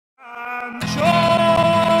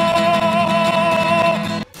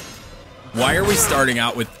Why are we starting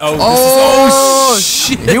out with? Oh,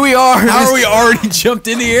 shit! Here we are. How are we already jumped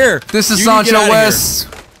into here? This is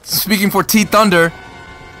SanchoWest speaking for T Thunder.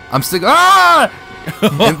 I'm still. Ah!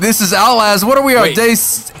 And this is Outlast. What are we on?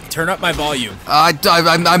 Turn up my volume.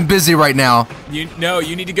 I'm busy right now.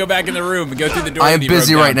 You need to go back in the room and go through the door. I am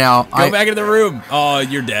busy right now. Go back into the room. Oh,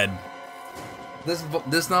 you're dead.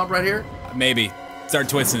 This knob right here? Maybe. Start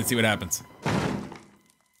twisting and see what happens.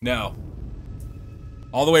 No.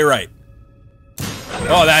 All the way right.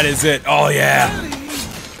 Oh, that is it. Oh, yeah.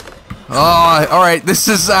 Oh, alright. This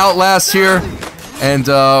is Outlast here. And,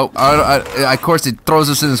 of course, it throws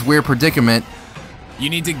us in this weird predicament. You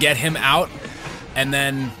need to get him out, and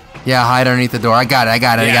then... Yeah, hide underneath the door. I got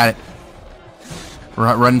it.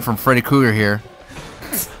 Running from Freddy Krueger here.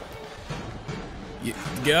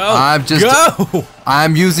 Go!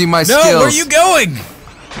 I'm using my skills. No, where are you going?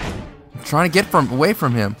 I'm trying to get away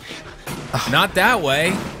from him. Not that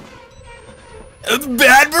way.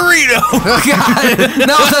 Bad burrito!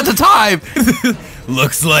 Now's not the time!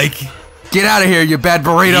 Looks like... Get out of here, you bad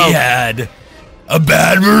burrito! He had a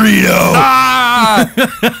bad burrito! Ah!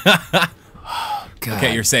 Oh, God.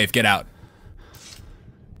 Okay, you're safe. Get out.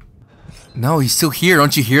 No, he's still here.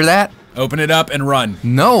 Don't you hear that? Open it up and run.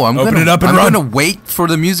 No, I'm Open it up and run. I'm gonna wait for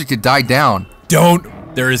the music to die down.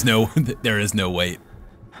 Don't. There is no wait.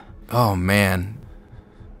 Oh, man.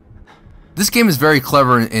 This game is very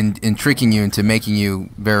clever in tricking you into making you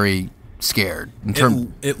very scared.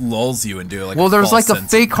 It lulls you into like. Well, there's like a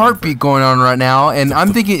fake heartbeat going on right now, and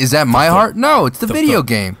I'm thinking, is that my heart? No, it's the video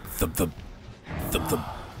game.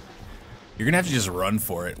 You're gonna have to just run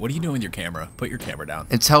for it. What are you doing with your camera? Put your camera down.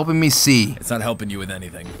 It's helping me see. It's not helping you with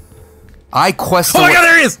anything. I quest. Oh my God,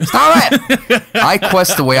 there he is! Stop it! I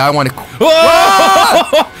quest the way I want to.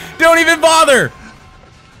 Whoa! Don't even bother.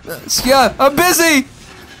 Yeah, I'm busy.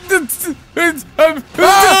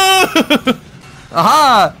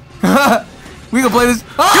 Aha! We can play this.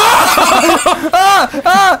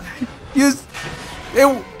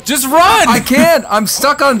 Just run! I can't. I'm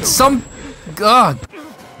stuck on some. God.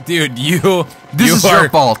 Dude, This is your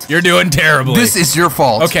fault. You're doing terribly. This is your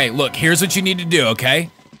fault. Okay, look, here's what you need to do, okay?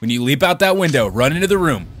 When you leap out that window, run into the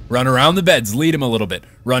room, run around the beds, lead him a little bit,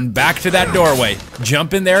 run back to that doorway,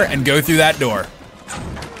 jump in there, and go through that door.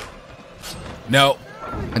 No.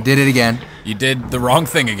 I did it again. You did the wrong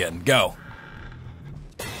thing again. Go.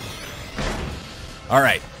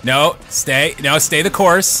 Alright. No, stay the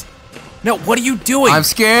course. No, what are you doing? I'm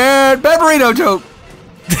scared. Bad burrito joke.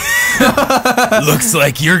 Looks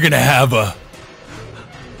like you're gonna have a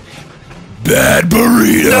bad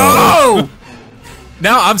burrito. No!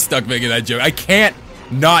 Now I'm stuck making that joke. I can't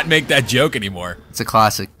not make that joke anymore. It's a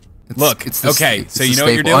classic. Look, okay, so you know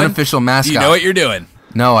what you're doing? Unofficial mascot. Do you know what you're doing?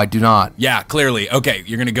 No, I do not. Yeah, clearly. Okay,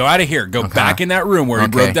 you're gonna go out of here, go back in that room where he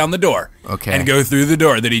broke down the door. Okay. And go through the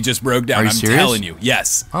door that he just broke down. Are you serious? Telling you.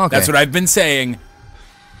 Yes. Okay. That's what I've been saying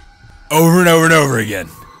over and over and over again.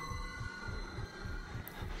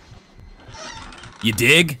 You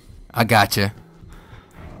dig? I gotcha.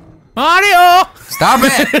 Mario! Stop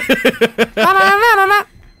it!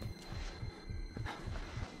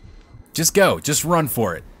 Just go. Just run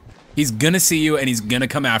for it. He's gonna see you and he's gonna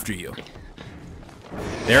come after you.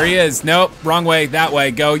 There he is. Nope, wrong way. That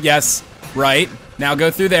way. Go. Yes. Right. Now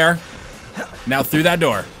go through there. Now through that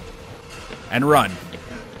door. And run.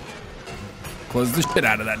 Close the shit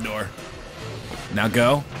out of that door. Now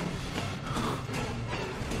go.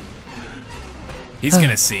 He's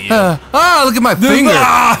gonna see you. Look at my finger.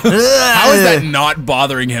 How is that not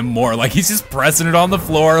bothering him more? Like he's just pressing it on the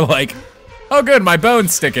floor like, oh good, my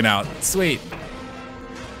bone's sticking out. Sweet.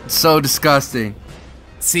 So disgusting.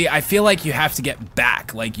 See, I feel like you have to get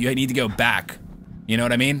back. Like you need to go back. You know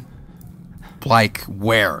what I mean? Like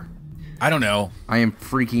where? I don't know. I am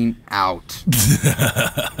freaking out. It's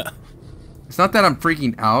not that I'm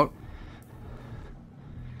freaking out.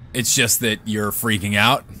 It's just that you're freaking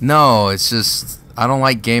out? No, it's just I don't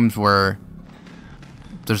like games where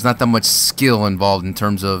there's not that much skill involved in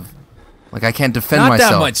terms of like I can't defend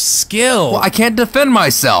myself. Not that much skill. Well, I can't defend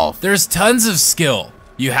myself. There's tons of skill.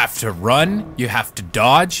 You have to run, you have to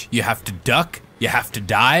dodge, you have to duck, you have to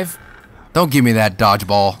dive. Don't give me that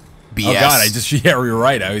dodgeball BS. Oh god, yeah, you're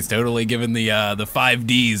right. I was totally given the 5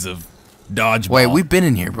 Ds of dodgeball. Wait, we've been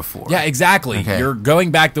in here before. Yeah, exactly. Okay. You're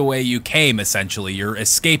going back the way you came, essentially. You're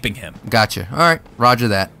escaping him. Gotcha. All right, roger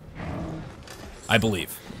that. I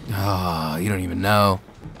believe. Oh, you don't even know.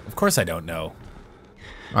 Of course I don't know.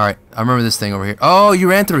 All right, I remember this thing over here. Oh, you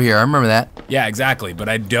ran through here. I remember that. Yeah, exactly. But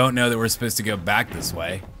I don't know that we're supposed to go back this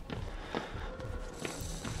way.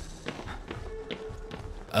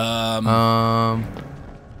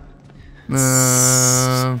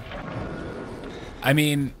 I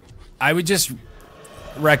mean, I would just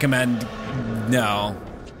recommend no.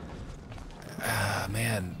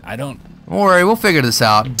 Man, I don't. Don't worry, we'll figure this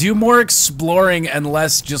out. Do more exploring and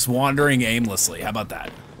less just wandering aimlessly. How about that?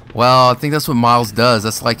 Well, I think that's what Miles does.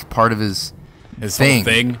 That's like part of his thing.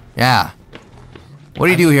 Whole thing? Yeah. What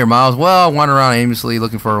do you do here, Miles? Well, wander around aimlessly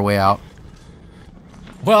looking for a way out.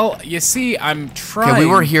 Well, you see, I'm trying. Okay, we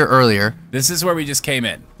were here earlier. This is where we just came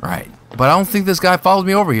in. Right. But I don't think this guy followed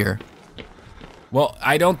me over here. Well,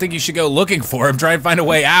 I don't think you should go looking for him. Try and find a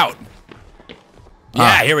way out.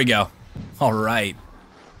 Yeah, here we go. All right.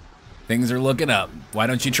 Things are looking up. Why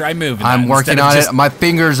don't you try moving? I'm working on it. My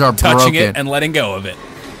fingers are touching broken. it and letting go of it.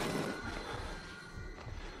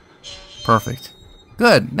 Perfect.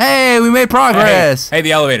 Good. Hey, we made progress. Hey,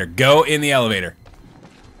 the elevator. Go in the elevator.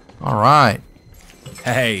 All right.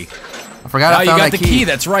 Hey. I forgot I found you got that the key.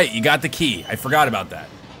 That's right. You got the key. I forgot about that.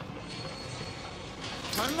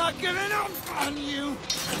 I'm not giving up on you.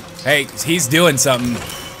 Hey, he's doing something.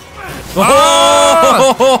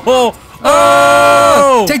 Oh!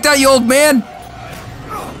 Oh! Take that, you old man!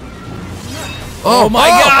 Oh my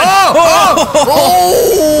God!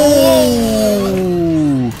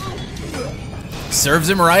 Oh! Serves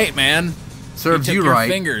him right, man. Serves He took you your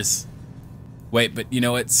right. fingers. Wait, but you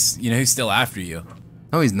know who's still after you?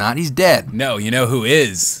 No, he's not. He's dead. No, you know who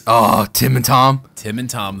is? Oh, Tim and Tom. Tim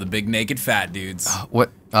and Tom, the big naked fat dudes.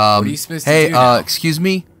 What? What are you supposed to do Hey, now? excuse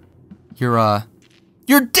me. You're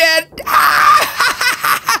dead.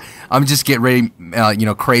 I'm just getting ready.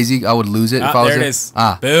 Crazy. I would lose it if I was there it is.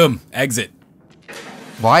 Boom. Exit.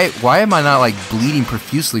 Why am I not like bleeding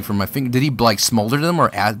profusely from my finger? Did he like smolder them or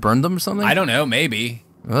burn them or something? I don't know. Maybe.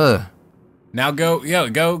 Ugh. Now go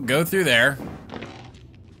through there.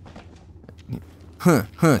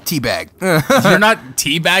 Teabag. You're not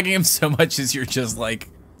teabagging him so much as you're just like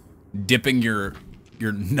dipping your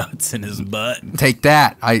nuts in his butt. Take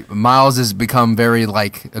that. Miles has become very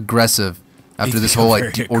like aggressive after this whole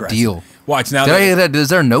like ordeal. Watch now. Is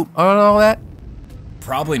there a note on all that?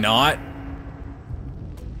 Probably not.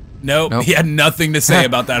 Nope. He had nothing to say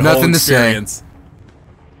about that Nothing whole to say. experience.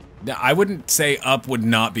 Now, I wouldn't say up would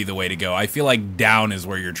not be the way to go. I feel like down is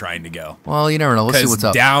where you're trying to go. Well, you never know. Let's see what's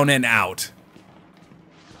up. Down and out.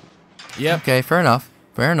 Yep. Okay, fair enough.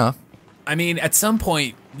 Fair enough. I mean, at some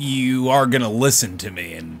point, you are gonna listen to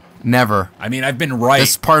me, and Never. I mean, I've been right.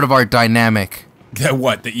 That's part of our dynamic. That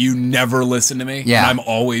what? That you never listen to me? Yeah. And I'm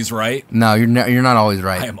always right? No, you're not always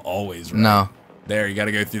right. I am always right. No. There, you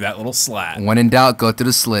gotta go through that little slat. When in doubt, go through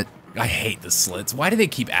the slit. I hate the slits. Why do they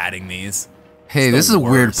keep adding these? Hey, It's this is the a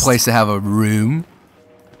weird worst. place to have a room.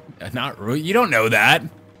 Not really. You don't know that. I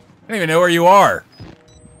don't even know where you are.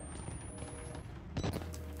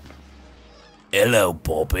 Hello,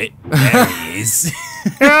 Puppet. There he is.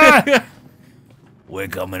 We're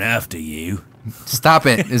coming after you. Stop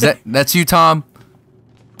it. That's you, Tom?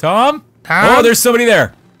 Tom? Tom? Oh, there's somebody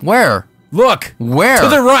there. Where? Look. Where? To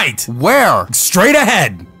the right. Where? Straight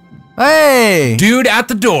ahead. Hey! Dude at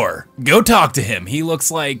the door. Go talk to him. He looks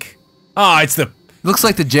like... Oh, it's the... Looks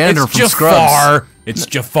like the janitor It's from Jafar. Scrubs. It's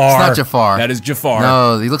Jafar. It's not Jafar. That is Jafar.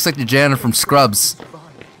 No, he looks like the janitor from Scrubs.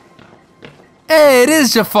 Hey, it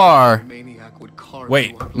is Jafar.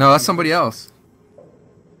 Wait. No, that's somebody else.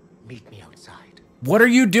 Meet me outside. What are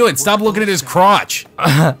you doing? Stop looking at his crotch.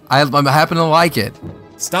 I happen to like it.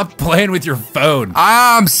 Stop playing with your phone.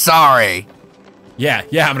 I'm sorry. Yeah,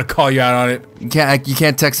 I'm gonna call you out on it. You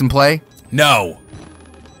can't text and play? No.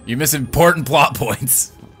 You miss important plot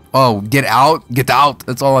points. Oh, get out? Get out.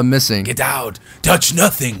 That's all I'm missing. Get out. Touch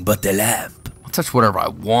nothing but the lamp. I'll touch whatever I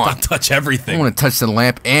I'll want. touch I everything. want to touch the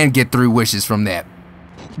lamp and get 3 wishes from that.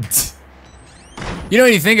 You know,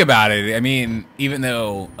 when you think about it, I mean, even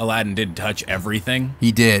though Aladdin did touch everything,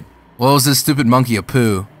 He did. What was this stupid monkey a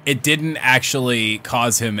poo? it didn't actually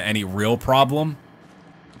cause him any real problem.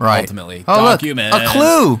 Right. Ultimately. Oh, Document. look. A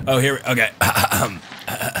clue. Oh, here. Okay.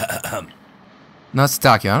 No, it's a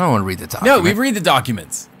document. I don't want to read the document. No, we read the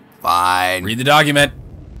documents. Fine. Read the document.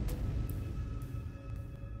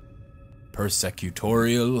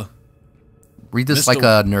 Persecutorial. Read this Mr. like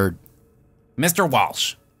a nerd. Mr.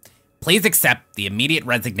 Walsh, please accept the immediate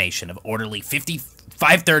resignation of Orderly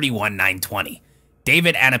 531-920,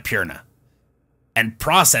 David Annapurna, and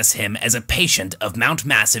process him as a patient of Mount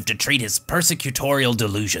Massive to treat his persecutorial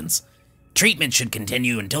delusions. Treatment should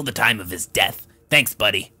continue until the time of his death. Thanks,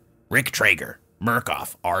 buddy. Rick Traeger,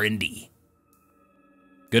 Murkoff, R&D.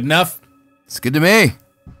 Good enough? It's good to me.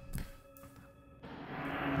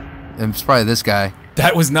 And it's probably this guy.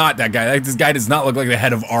 That was not that guy. This guy does not look like the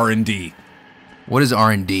head of R&D. What is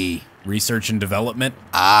R&D? Research and development.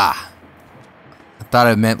 Ah. I thought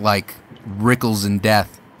it meant like Rickles and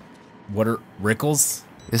death. What are Rickles?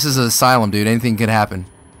 This is an asylum, dude. Anything could happen.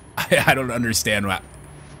 I don't understand what.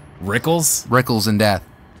 Rickles? Rickles and death.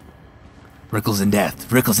 Rickles and death.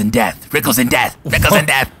 Rickles and death. Rickles and death. Rickles and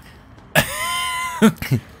death.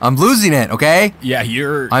 I'm losing it, okay? Yeah,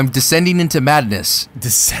 you're I'm descending into madness.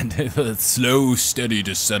 slow, steady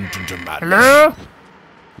descent into madness. Hello?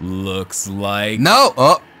 Looks like No.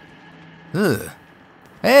 Oh. Ugh.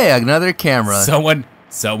 Hey, another camera.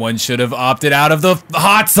 someone should have opted out of the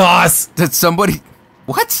hot sauce. Did somebody...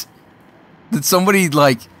 What? Did somebody,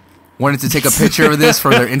 like, wanted to take a picture of this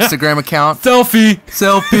for their Instagram account? Selfie.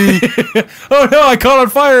 Oh no, I caught on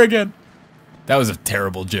fire again. That was a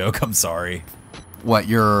terrible joke. I'm sorry. What,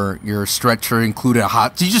 your stretcher included a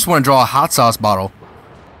hot... You just want to draw a hot sauce bottle.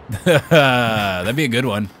 That'd be a good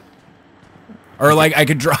one. Or, like, I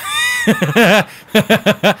could draw... No,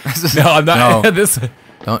 I'm not... No. This...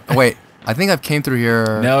 Don't... Wait, I think I came through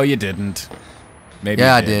here... No, you didn't. Maybe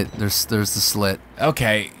Yeah, you I did. There's the slit.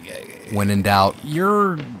 Okay. When in doubt.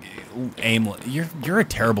 You're aimless. You're a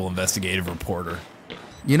terrible investigative reporter.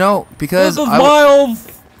 You know, because This is I Miles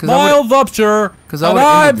Upshur. 'cause I And would've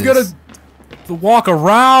I'm ended gonna this. walk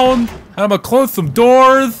around. And I'm gonna close some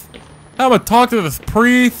doors. I'm gonna talk to this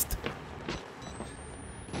priest.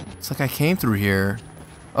 It's like I came through here.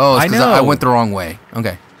 Oh, it's I 'cause know. I went the wrong way.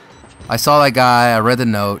 Okay. I saw that guy, I read the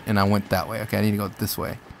note, and I went that way. Okay, I need to go this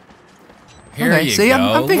way. Here Okay, you see, go.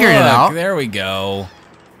 I'm figuring it Look, out. There we go.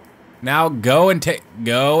 Now go and take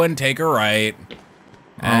a right.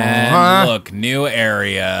 And look, new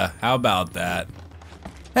area. How about that?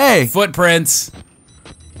 Hey! Footprints.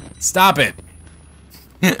 Stop it.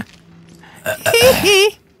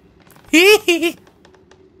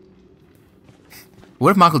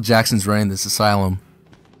 What if Michael Jackson's running this asylum?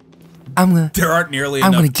 There aren't nearly I'm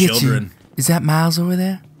enough gonna get children. you. Is that Miles over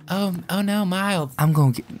there? Oh no, Miles. I'm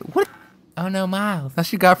gonna get... What? Oh no, Miles.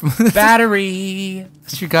 That's your guy from... Battery.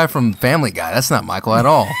 That's your guy from Family Guy. That's not Michael at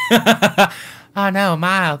all. Oh no,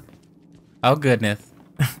 Miles. Oh goodness.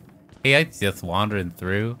 He's just wandering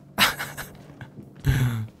through.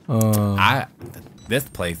 This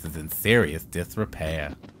place is in serious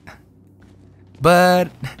disrepair. But...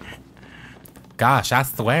 Gosh, I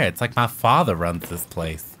swear, it's like my father runs this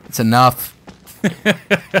place. It's enough.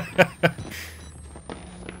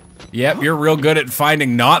 Yep, you're real good at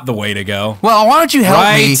finding not the way to go. Well, why don't you help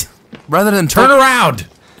me? Right. Rather than... Turn around.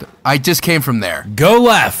 I just came from there. Go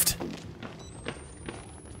left.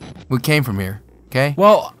 We came from here, okay?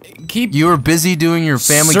 Well, keep... You were busy doing your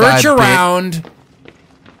Family Guy Search bit. around.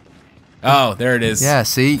 Oh, there it is. Yeah,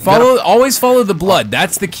 see? Always follow the blood.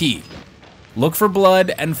 That's the key. Look for blood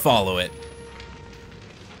and follow it.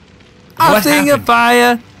 I What think happened? of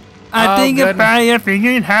fire. I Oh, think of goodness. fire.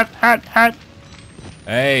 Thinking hot, hot, hot.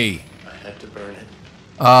 Hey, I had to burn it.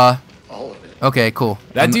 Uh, All of it. okay, cool.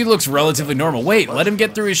 that dude looks relatively normal. Wait, let him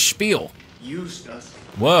get through his spiel. Used us.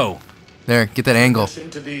 Whoa. There, get that angle. Us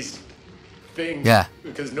into these things. Yeah.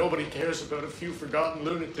 Because nobody cares about a few forgotten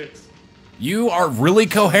lunatics. You are really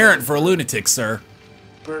coherent for a lunatic, sir.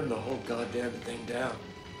 Burn the whole goddamn thing down.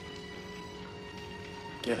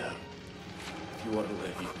 Get out. If you want to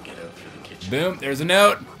live, you can get out through the kitchen. Boom, there's a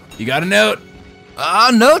note. You got a note.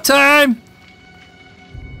 Ah, no time.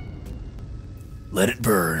 Let it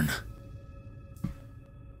burn.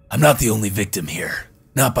 I'm not the only victim here.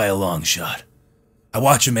 Not by a long shot. I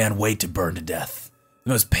watch a man wait to burn to death. The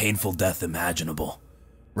most painful death imaginable.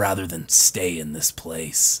 Rather than stay in this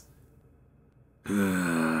place.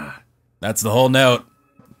 That's the whole note.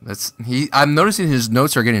 I'm noticing his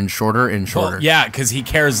notes are getting shorter and shorter. Well, yeah, because he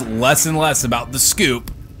cares less and less about the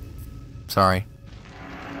scoop. Sorry.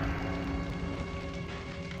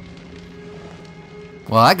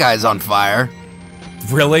 Well, that guy's on fire.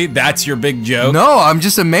 Really? That's your big joke? No, I'm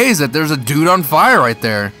just amazed that there's a dude on fire right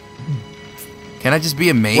there. Can I just be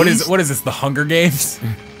amazed? What is this, the Hunger Games?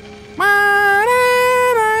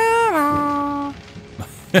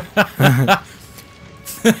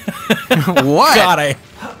 What? God,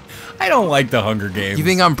 I don't like the Hunger Games. You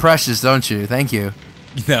think I'm precious, don't you? Thank you.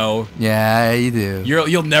 No. Yeah, you do.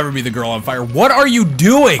 You'll never be the girl on fire. What are you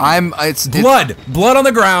doing? It's blood on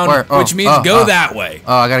the ground, Where? Oh, which means go that way.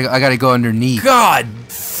 Oh, I gotta go underneath. God,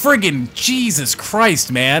 friggin' Jesus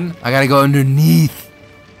Christ, man. I gotta go underneath.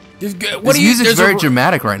 What This music's very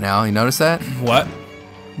dramatic right now. You notice that? What?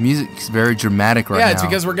 Music's very dramatic right now. Yeah, it's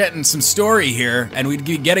because we're getting some story here, and we'd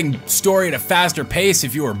be getting story at a faster pace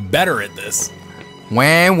if you were better at this.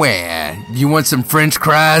 Wham wham. You want some French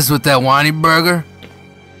fries with that whiny burger?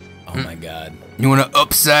 Oh my God. You want to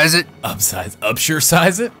upsize it? Upshur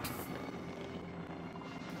size it?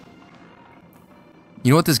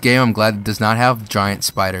 You know what this game I'm glad does not have? Giant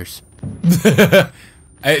spiders.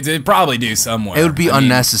 It'd probably do somewhere. It would be I mean,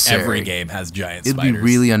 unnecessary. every game has giant It'd spiders. be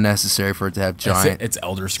really unnecessary for it to have giant. It's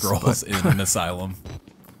Elder Scrolls in an asylum.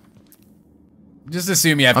 Just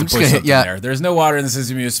assume you have to just push gonna something there. There's no water in the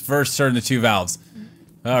system. You just first turn the 2 valves.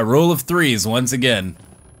 Rule of 3s once again.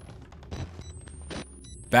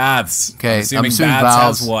 Baths. Okay, I'm assuming assuming baths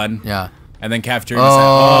valves. has 1. Yeah. And then cafeteria.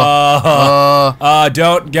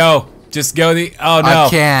 Don't go. Just go the. Oh no. I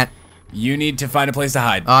can't. You need to find a place to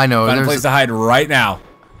hide. I know. Find a place to hide right now.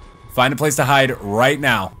 Find a place to hide right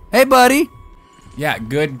now. Hey, buddy. Yeah,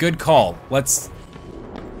 good call. Let's.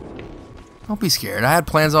 Don't be scared. I had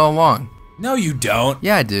plans all along. No, you don't.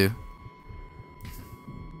 Yeah, I do.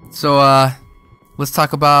 So, let's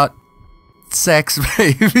talk about sex,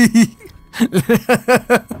 baby.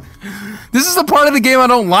 This is the part of the game I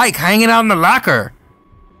don't like, hanging out in the locker.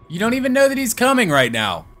 You don't even know that he's coming right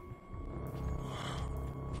now.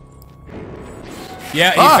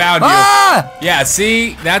 Yeah, he found you. Yeah,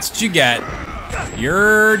 see? That's what you get.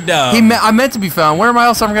 You're dumb. I meant to be found. Where am I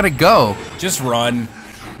else I'm gonna go? Just run.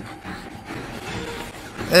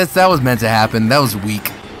 That was meant to happen. That was weak.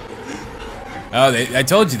 Oh, I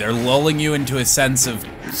told you, they're lulling you into a sense of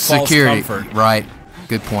false Security. comfort. Right.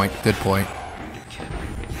 Good point. Good point.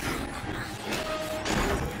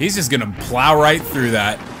 He's just gonna plow right through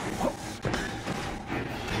that.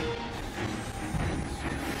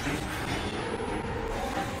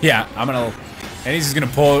 Yeah, and he's just gonna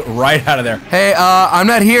pull it right out of there. Hey, I'm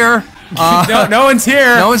not here. No one's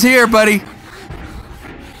here. No one's here, buddy.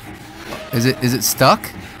 Is it stuck?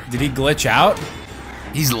 Did he glitch out?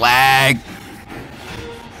 He's lag.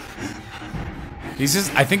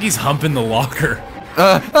 I think he's humping the locker.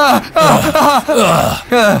 I'm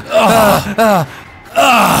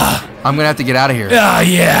gonna have to get out of here.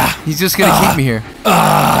 Yeah. He's just gonna keep me here.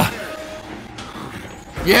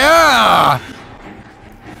 Yeah.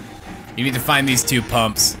 You need to find these 2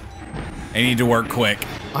 pumps. They need to work quick.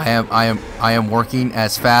 I am working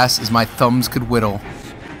as fast as my thumbs could whittle.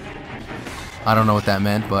 I don't know what that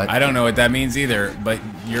meant, but I don't know what that means either, but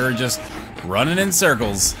you're just running in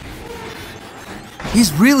circles.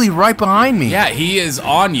 he's really right behind me. Yeah, he is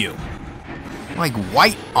on you. Like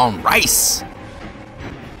white on rice.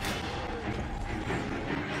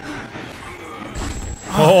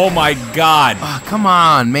 Oh my god. Oh, come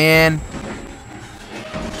on, man.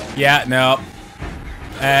 Yeah, no.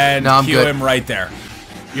 And No, I'm cue good. him right there.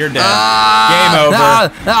 You're dead. Game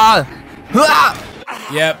over.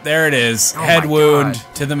 Yep, there it is. Head my wound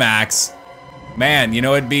God. to the max. Man,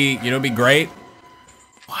 it'd be great?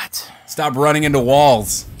 What? Stop running into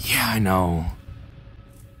walls. Yeah, I know.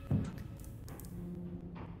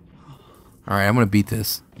 All right, I'm gonna beat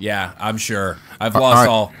this. Yeah, I'm sure. I've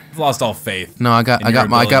lost all faith. No, I got in your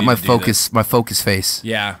my ability to do my focus face.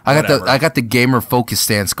 Yeah, I whatever. got the gamer focus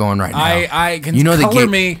stance going right now. I can You know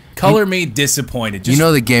the color me disappointed. Just, you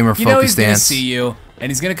know the gamer you know focus he's gonna stance. see you and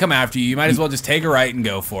he's gonna come after you. You might as well just take a right and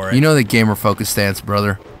go for it. You know the gamer focus stance,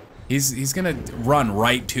 brother. He's gonna run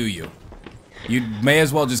right to you. You may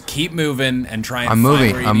as well just keep moving and try and I'm find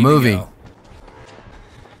moving. where you I'm need to moving. go.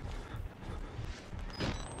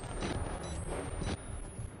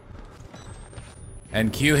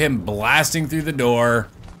 And cue him blasting through the door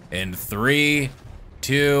in 3,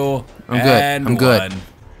 2, I'm good. and I'm good. 1.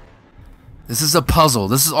 This is a puzzle.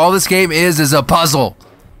 This is all this game is a puzzle.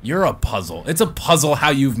 You're a puzzle. It's a puzzle how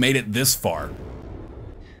you've made it this far.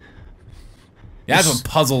 Yeah, that's what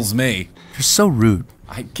puzzles me. You're so rude.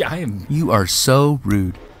 I am. You are so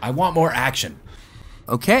rude. I want more action.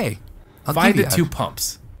 Okay. I'll Find give the you 2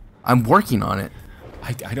 pumps. I'm working on it.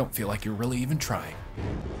 I don't feel like you're really even trying.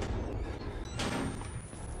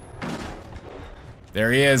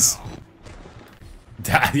 There he is.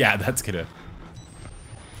 Yeah, that's gonna.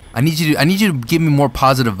 I need you to give me more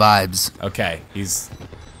positive vibes. Okay, he's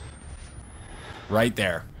right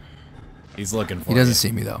there. He's looking for He doesn't you.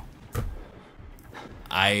 see me though.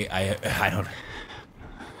 I don't.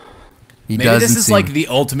 He Maybe doesn't this is see like me. the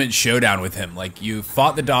ultimate showdown with him. Like you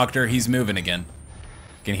fought the doctor, he's moving again.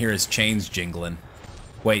 You can hear his chains jingling.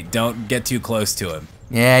 Wait, don't get too close to him.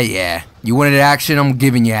 Yeah. You wanted action, I'm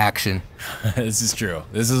giving you action. This is true.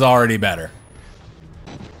 This is already better.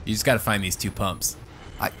 You just gotta find these 2 pumps.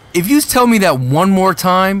 If you tell me that one more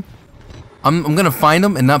time, I'm gonna find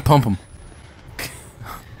them and not pump them.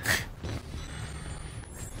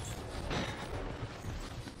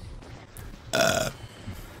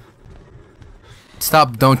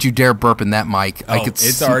 Stop! Don't you dare burp in that mic. Oh,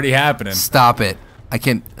 it's already happening. Stop it! I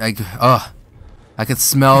can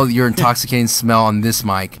smell your intoxicating smell on this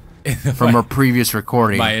mic. from a previous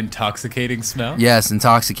recording. My intoxicating smell? Yes,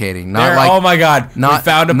 intoxicating. Not There, like, oh my god, we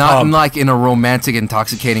found a not pump. like in a romantic,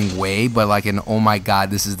 intoxicating way, but like in oh my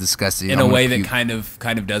god, this is disgusting. In I'm a gonna way that puke.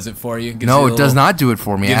 kind of does it for you. Gives No, you it does not do it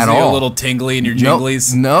for me gives at you all. a little tingly in your no,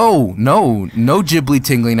 jinglies. no ghibli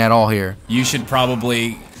tingling at all here. You should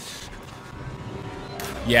probably.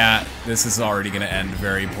 Yeah, this is already gonna end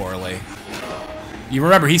very poorly. You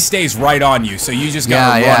remember he stays right on you, so you just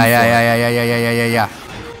gotta run for it. Yeah.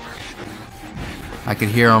 I could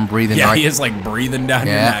hear him breathing. Yeah, right. he is like breathing down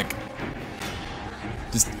your Yeah. neck.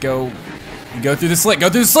 Just go through the slit. Go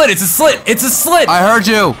through the slit. It's a slit. It's a slit. I heard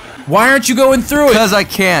you. Why aren't you going through it? Because I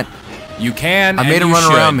can't. You can. I made him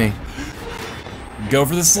run around me. Go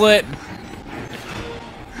for the slit.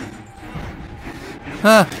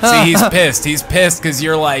 See, he's pissed. He's pissed because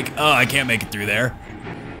you're like, oh, I can't make it through there.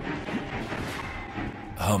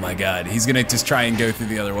 Oh my god, he's gonna just try and go through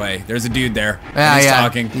the other way. There's a dude there. Yeah, and he's yeah.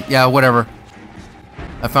 talking. Yeah, whatever.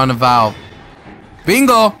 I found a valve.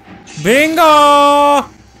 Bingo! Bingo! Oh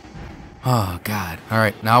god. All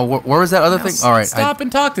right. Now, where was that other thing? All right. Stop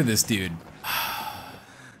and talk to this dude.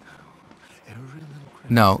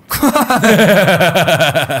 No.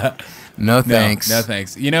 No thanks. No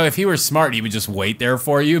thanks. You know, if he were smart, he would just wait there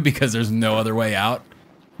for you because there's no other way out.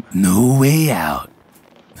 No way out.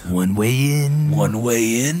 One way in. One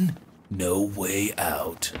way in, no way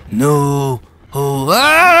out. No. Oh.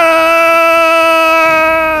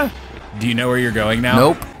 Ah! Do you know where you're going now?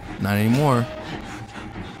 Nope. Not anymore.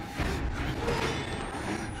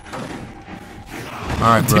 All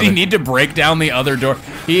right, Did brother. he need to break down the other door?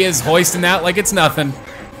 He is hoisting that like it's nothing.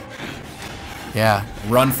 Yeah.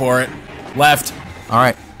 Run for it. Left. All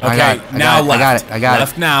right. Okay, now left. I got it.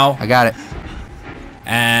 Left now. I got it.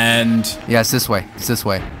 And Yeah, it's this way. It's this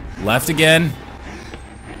way. left again.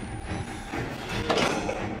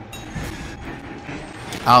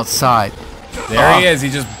 Outside. There he is. He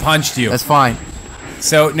just punched you. That's fine.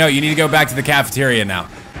 So, no, you need to go back to the cafeteria now.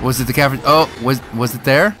 Was it the cafe? Oh, was it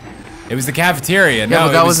there? It was the cafeteria. No,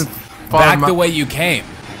 but that it was wasn't far back enough. the way you came.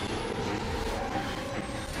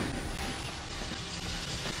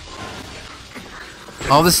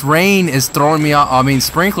 All this rain is throwing me off. I mean,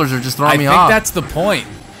 sprinklers are just throwing I me think off. that's the point.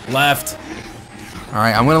 Left. All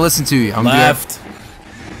right, I'm gonna listen to you. I'm Left.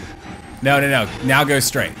 No. Now go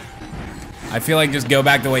straight. I feel like just go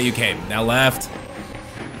back the way you came. Now left.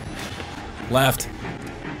 Left.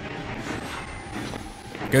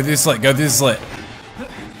 Go through the slit. Go through the slit.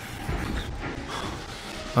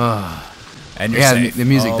 And you're Yeah, safe. the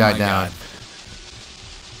music Oh died my down. God.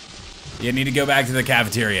 You need to go back to the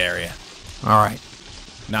cafeteria area. All right.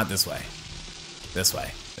 Not this way. This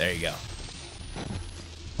way. There you go.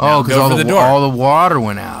 Oh, Now because go for the door. all the water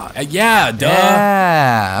went out. Yeah, duh.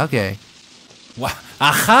 Yeah. Okay.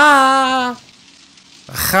 Aha!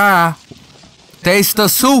 Ha. Taste the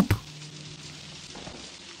soup.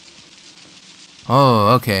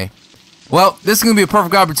 Oh, okay. Well, this is gonna be a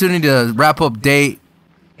perfect opportunity to wrap up day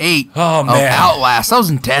 8 Oh, of man. Outlast. That was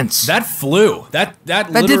intense. That flew. That did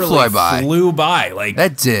literally fly by. flew by. Like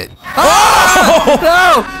That's it. Oh!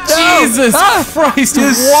 No! Jesus Christ! You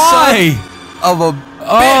Why? son of a bitch.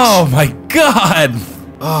 Oh my God!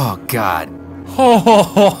 Oh God.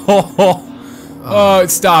 Oh,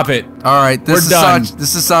 stop it! All right, We're done.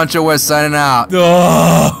 This is SanchoWest signing out.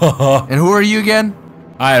 Oh. And who are you again?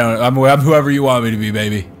 I don't know. I'm whoever you want me to be,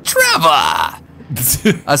 baby. Trevor.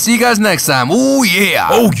 I'll see you guys next time. Oh yeah.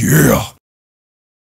 Oh yeah.